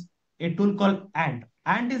to use a tool called Ant.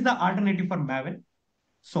 Ant is the alternative for Maven.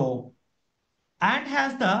 So Ant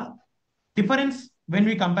has the difference when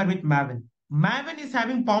we compare with Maven. Maven is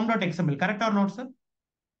having pom.xml, correct or not, sir?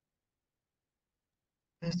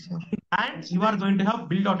 Yes, sir. And you are going to have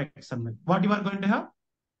build.xml. What you are going to have?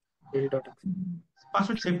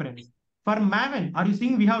 First difference. For Maven, are you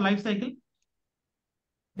seeing we have life cycle?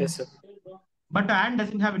 Yes, sir. But Ant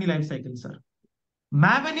doesn't have any life cycle, sir.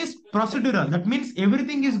 Maven is procedural. That means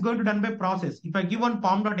everything is going to done by process. If I give one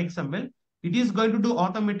pom.xml, it is going to do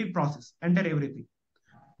automatic process, enter everything.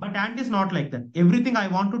 But Ant is not like that. Everything I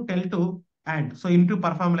want to tell to Ant. So you need to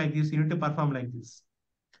perform like this, you need to perform like this.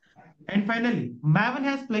 And finally, Maven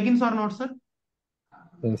has plugins or not, sir?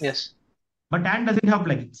 Yes. But Ant doesn't have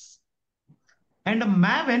plugins. And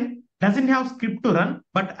Maven doesn't have script to run,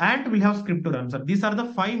 but Ant will have script to run. So these are the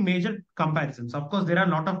 5 major comparisons. Of course, there are a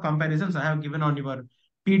lot of comparisons I have given on your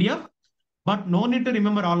PDF, but no need to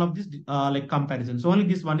remember all of these like comparisons. Only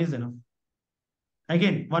this one is enough.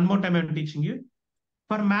 Again, one more time I'm teaching you.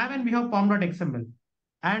 For Maven, we have pom.xml,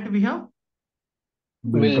 and we have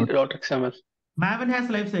Build.xml. Maven has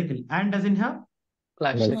lifecycle and doesn't have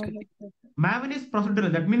Lifecycle. Maven is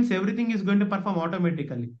procedural. That means everything is going to perform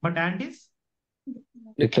automatically. But Ant is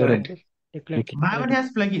Declarative. Maven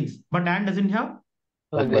has plugins, but Ant doesn't have.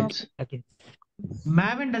 Plugins.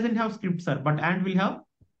 Maven doesn't have scripts, sir, but Ant will have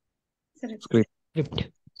Script.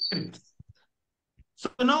 scripts. So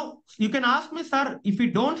now you can ask me, sir, if we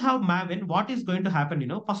don't have Maven, what is going to happen?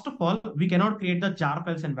 First of all, we cannot create the jar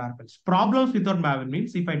files and var files. Problems without Maven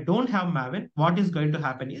means if I don't have Maven, what is going to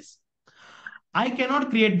happen is I cannot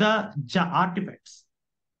create the artifacts.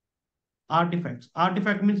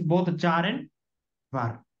 Artifact means both jar and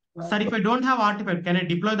var. Sir, if I don't have artifact, can I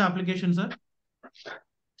deploy the application, sir?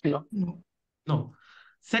 No.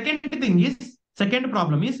 Second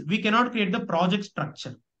problem is we cannot create the project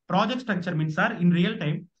structure. Project structure means, sir, in real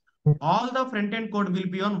time, all the front-end code will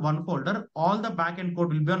be on one folder, all the back-end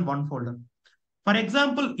code will be on one folder. For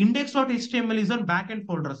example, index.html is on back-end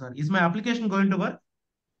folder, sir. Is my application going to work?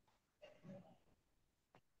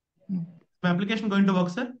 My application going to work,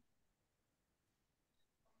 sir?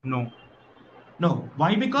 No. No.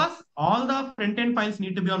 Why? Because all the front-end files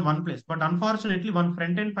need to be on one place. But unfortunately, one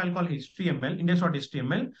front-end file called HTML,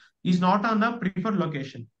 index.html, is not on the preferred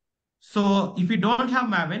location. So if we don't have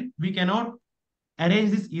Maven, we cannot arrange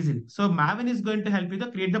this easily. So Maven is going to help you to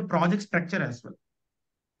create the project structure as well.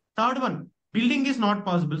 Third one, building is not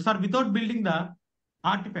possible. Sir, without building the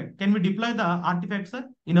artifact, can we deploy the artifact, sir,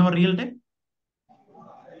 in our real time?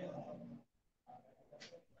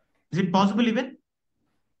 Is it possible even?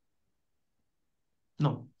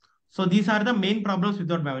 No. So these are the main problems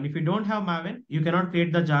without Maven. If you don't have Maven, you cannot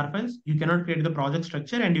create the jar files, you cannot create the project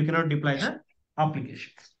structure, and you cannot deploy the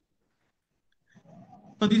applications.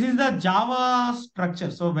 So this is the Java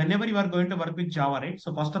structure. So whenever you are going to work with Java, right?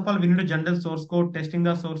 So first of all, we need to generate source code, testing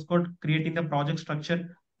the source code, creating the project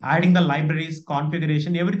structure, adding the libraries,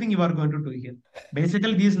 configuration, everything you are going to do here.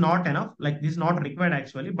 Basically, this is not enough. Like this is not required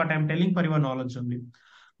actually, but I'm telling for your knowledge only.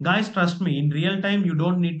 Guys, trust me, in real time, you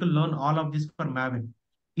don't need to learn all of this for Maven.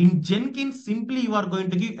 In Jenkins, simply you are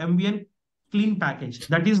going to give MVN clean package.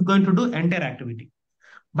 That is going to do entire activity.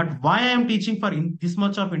 But why I am teaching for this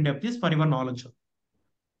much of in-depth is for your knowledge.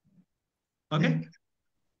 Okay.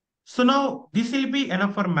 So now this will be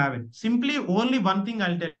enough for Maven. Simply only one thing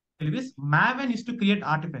I'll tell you is Maven is to create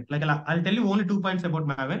artifact. Like I'll tell you only 2 points about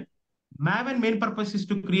Maven. Maven main purpose is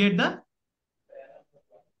to create the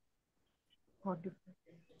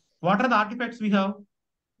what are the artifacts we have?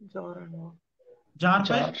 Jar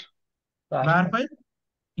file, var file,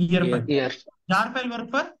 year file. Jar file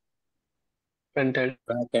work for Front-end.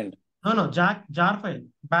 Backend. No, jar file,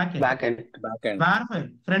 backend. Backend. Var file,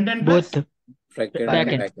 front end Both. plus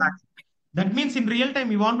Backend. That means in real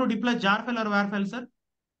time, you want to deploy jar file or var file, sir?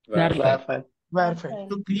 Var file.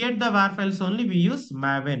 To create the var files only, we use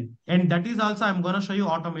Maven. And that is also, I'm going to show you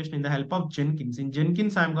automation in the help of Jenkins. In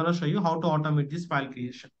Jenkins, I'm going to show you how to automate this file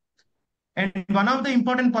creation. And one of the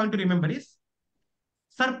important point to remember is,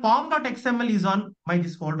 sir, pom.xml is on my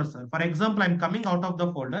this folder, sir. For example, I'm coming out of the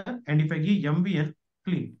folder, and if I give mvn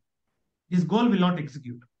clean, this goal will not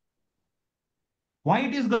execute. Why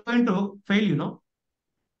it is going to fail,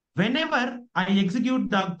 whenever I execute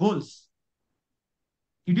the goals,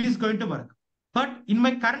 it is going to work. But in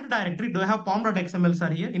my current directory, do I have pom.xml, sir,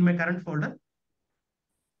 here in my current folder?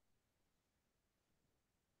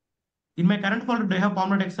 In my current folder, do I have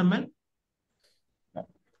pom.xml?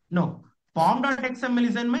 No. Pom.xml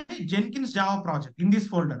is in my Jenkins Java project in this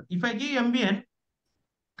folder. If I give mvn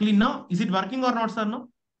clean now, is it working or not, sir? No?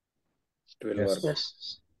 It will Yes. work. Yes.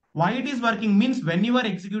 Why it is working means when you are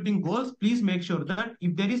executing goals, please make sure that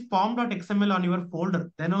if there is pom.xml on your folder,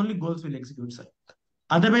 then only goals will execute, sir.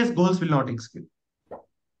 Otherwise, goals will not execute.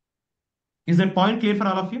 Is that point clear for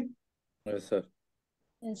all of you? Yes, sir.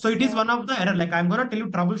 So it is one of the error. Like I'm going to tell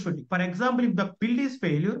you troubleshooting. For example, if the build is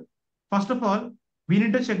failure, first of all, we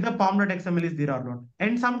need to check the pom.xml is there or not.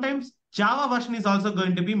 And sometimes Java version is also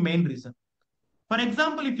going to be main reason. For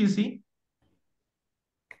example, if you see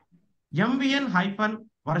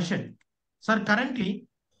mvn-version, sir, currently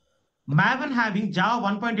Maven having Java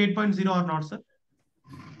 1.8.0 or not, sir?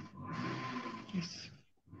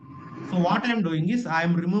 So what I am doing is I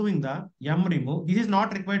am removing the remove. This is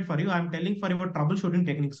not required for you. I am telling for your troubleshooting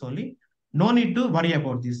techniques only. No need to worry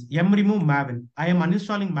about this. remove Maven. I am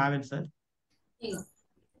uninstalling Maven, sir.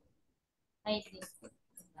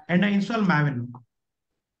 And I install Maven.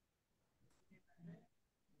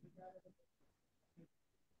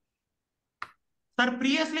 Sir,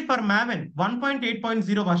 previously for Maven,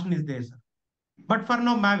 1.8.0 version is there, sir. But for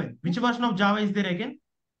now Maven, which version of Java is there again?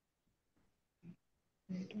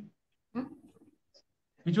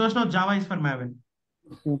 Which version of Java is for Maven?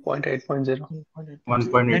 2.8.0.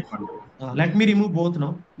 1.8. Let me remove both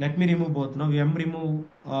now. Let me remove both now. We am remove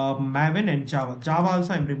Maven and Java. Java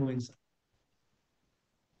also I am removing, sir.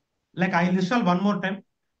 Like I'll install one more time.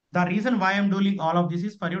 The reason why I'm doing all of this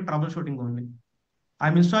is for your troubleshooting only.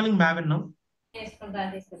 I'm installing Maven now.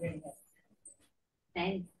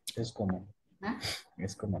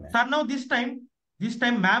 Sir, now this time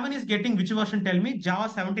Maven is getting which version? Tell me. Java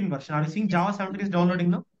 17 version. Are you seeing Java 17 is downloading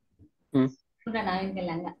now? Hmm.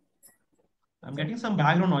 I'm getting some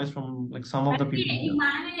background noise from like some of the people here.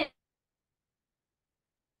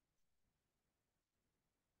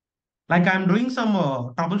 Like I'm doing some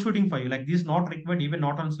troubleshooting for you. Like this is not required, even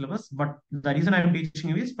not on syllabus. But the reason I'm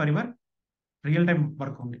teaching you is for your real-time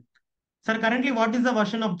work only. Sir, currently what is the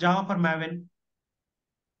version of Java for Maven?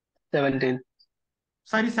 17.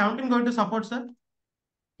 Sir, is 17 going to support, sir?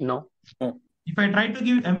 No. If I try to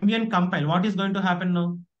give mvn compile, what is going to happen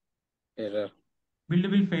now? Error.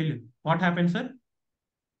 Build will fail. What happens, sir?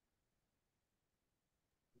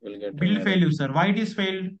 Will get an Build error. failure, sir. Why it is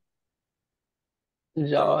failed?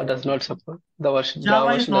 Java does not support. The version Java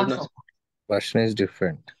Java is version not does not. support. Version is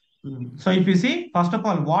different. So if you see, first of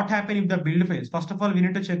all, what happens if the build fails? First of all, we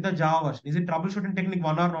need to check the Java version. Is it troubleshooting technique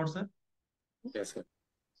 1 or not, sir? Yes, sir.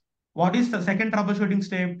 What is the second troubleshooting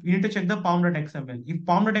step? We need to check the pom.xml. If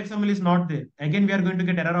pom.xml is not there, again we are going to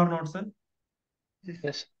get error or not, sir?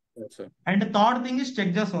 Yes. Yes, sir. And the third thing is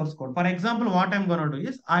check the source code. For example, what I'm going to do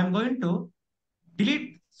is I'm going to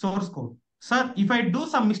delete source code. Sir, if I do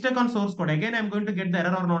some mistake on source code, again I'm going to get the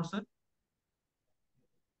error or not, sir?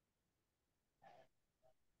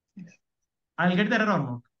 I'll get the error or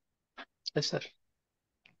not. Yes, sir.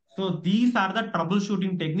 So these are the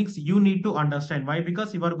troubleshooting techniques you need to understand. Why?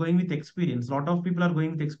 Because you are going with experience. A lot of people are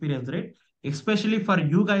going with experience, right? Especially for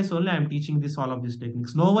you guys only, I'm teaching this all of these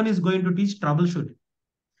techniques. No one is going to teach troubleshooting.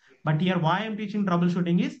 But here, why I'm teaching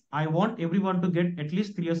troubleshooting is I want everyone to get at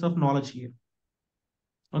least 3 years of knowledge here.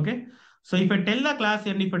 Okay. So if I tell the class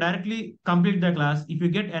and if I directly complete the class, if you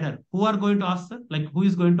get error, who are going to ask, sir? Like who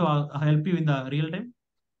is going to help you in the real time?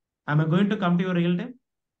 Am I going to come to your real time?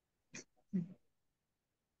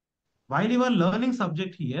 While you are learning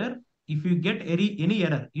subject here, if you get any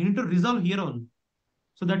error, you need to resolve here only.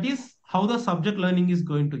 So that is how the subject learning is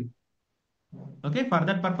going to be. Okay, for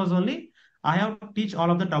that purpose only, I have to teach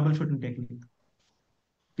all of the troubleshooting technique.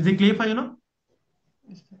 Is it clear for you now?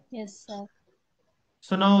 Yes, sir.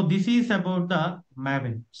 So now this is about the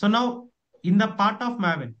Maven. So now in the part of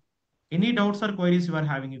Maven, any doubts or queries you are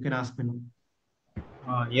having, you can ask me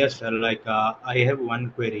now. Yes, sir. Like I have one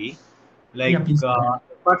query. Like Yeah, please.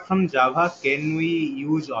 apart from Java, can we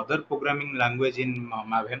use other programming language in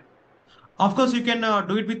Maven? Of course, you can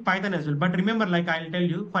do it with Python as well. But remember, like I'll tell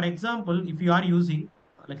you, for example, if you are using,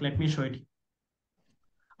 like let me show it.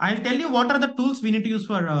 I'll tell you what are the tools we need to use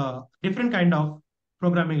for different kind of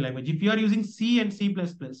programming language. If you are using C and C++,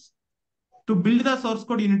 To build the source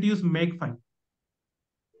code, you need to use Makefile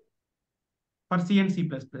for C and C++.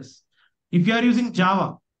 If you are using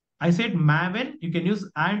Java, I said Maven, you can use,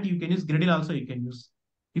 and you can use Gradle also you can use.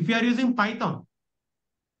 If you are using Python,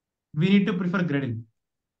 we need to prefer Gradle.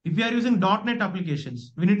 If you are using .NET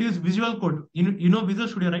applications, we need to use Visual Code. You know Visual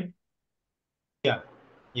Studio, right?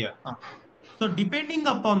 Yeah. So depending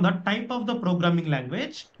upon the type of the programming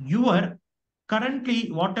language, you are currently,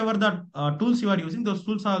 whatever the tools you are using, those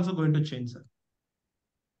tools are also going to change, sir.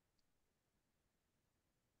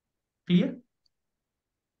 Clear?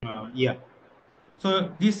 Yeah.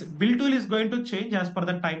 So this build tool is going to change as per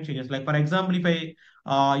the time changes. Like for example, if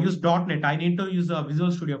I use .NET, I need to use a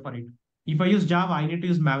Visual Studio for it. If I use Java, I need to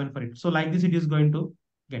use Maven for it. So like this, it is going to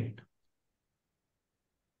get it.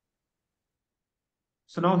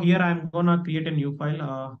 So now here I'm gonna create a new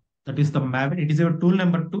file. That is the Maven. It is your tool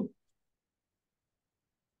number 2.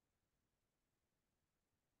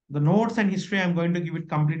 The notes and history, I'm going to give it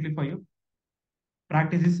completely for you.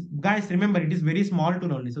 Practice is, guys, remember, it is very small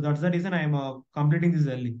tool only. So that's the reason I am completing this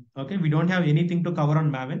early. Okay, we don't have anything to cover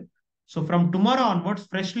on Maven. So from tomorrow onwards,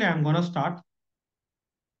 freshly, I'm going to start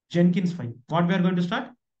Jenkins file. What we are going to start?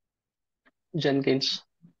 Jenkins.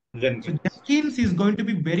 So Jenkins is going to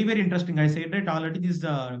be very, very interesting. I said it already. This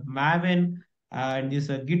Maven and this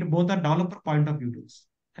Git, both are developer point of view tools.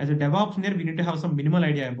 As a DevOps engineer, we need to have some minimal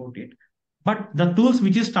idea about it. But the tools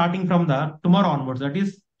which is starting from the tomorrow onwards, that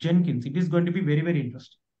is Jenkins, it is going to be very, very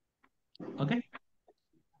interesting. Okay.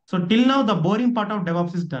 So till now, the boring part of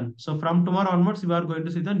DevOps is done. So from tomorrow onwards, we are going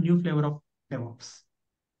to see the new flavor of DevOps.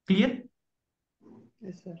 Clear?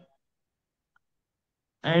 Yes, sir.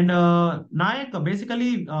 And Nayak,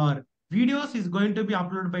 basically, videos is going to be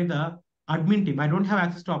uploaded by the admin team. I don't have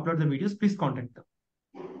access to upload the videos. Please contact them.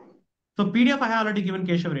 So PDF I have already given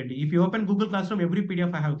Keshav Reddy. If you open Google Classroom, every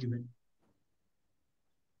PDF I have given.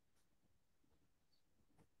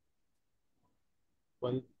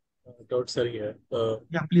 One doubt, sir, here.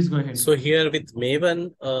 Yeah, please go ahead. So here with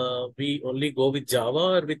Maven, we only go with Java,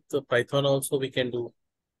 or with Python also we can do?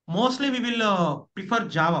 Mostly we will prefer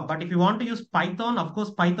Java, but if you want to use Python, of course,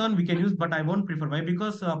 Python we can use, but I won't prefer. Why?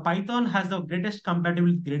 Because Python has the greatest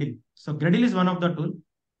compatibility with Gradle. So Gradle is one of the tool.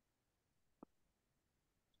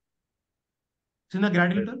 It's in the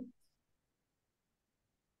Gradle tool.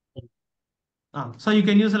 So you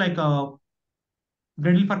can use like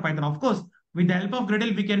Gradle for Python. Of course, with the help of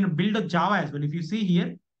Gradle, we can build a Java as well. If you see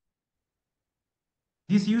here,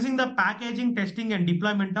 this using the packaging, testing, and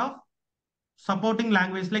deployment of supporting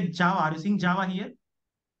language like Java. Are you seeing Java here?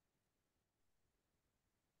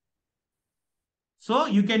 So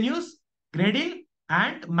you can use Gradle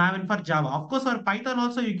and Maven for Java. Of course, for Python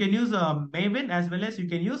also you can use Maven, as well as you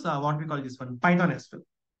can use what we call this one, Python as well.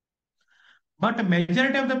 But the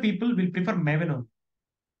majority of the people will prefer Maven only,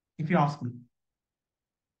 if you ask me.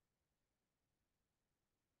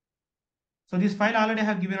 So this file already I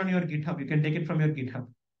have given on your GitHub. You can take it from your GitHub.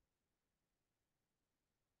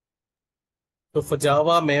 So for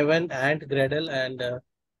Java, Maven and Gradle, and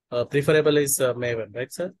preferable is Maven,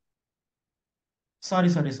 right, sir? Sorry,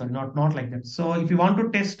 not like that. So if you want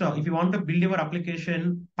to test, if you want to build your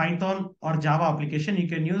application, Python or Java application, you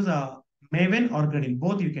can use Maven or Gradle.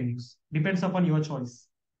 Both you can use. Depends upon your choice.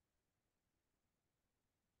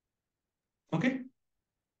 Okay.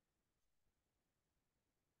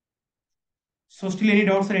 So still any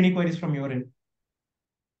doubts or any queries from your end?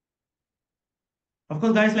 Of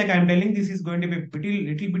course, guys, like I'm telling, this is going to be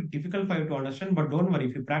a little bit difficult for you to understand, but don't worry.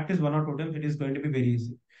 If you practice 1 or 2 times, it is going to be very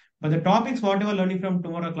easy. But the topics, whatever learning from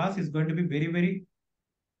tomorrow class is going to be very, very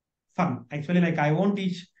fun. Actually, like I won't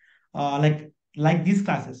teach like these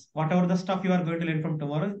classes. Whatever the stuff you are going to learn from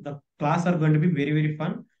tomorrow, the class are going to be very, very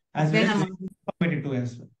fun as well as informative too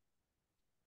as well.